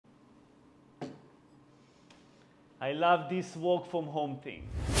I love this work from home thing.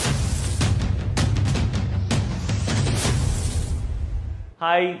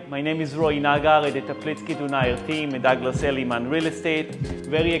 Hi, my name is Nagar at the tastefully team at Douglas Elliman Real Estate.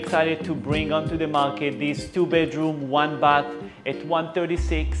 Very excited to bring onto the market this 2-bedroom, 1-bath at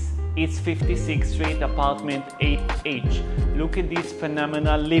 136 East 56th Street, apartment 8H. Look at this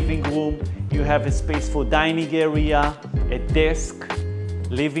phenomenal living room. You have a space for dining area, a desk,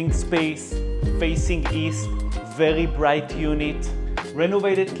 living space, facing east, very bright unit.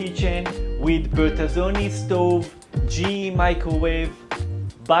 Renovated kitchen with Bertazzoni stove, GE microwave,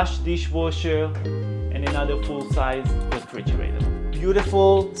 Bosch dishwasher, and another full-size refrigerator.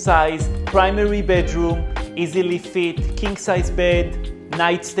 Beautiful size primary bedroom, easily fit king-size bed,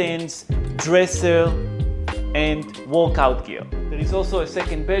 nightstands, dresser, and workout gear. There is also a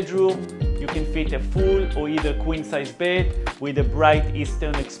second bedroom. You can fit a full or either queen-size bed with a bright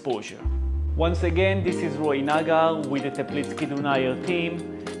eastern exposure. Once again, this is Nagar with the tastefully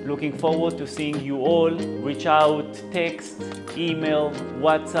team. Looking forward to seeing you all. Reach out, text, email,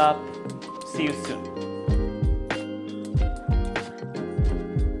 WhatsApp. See you soon.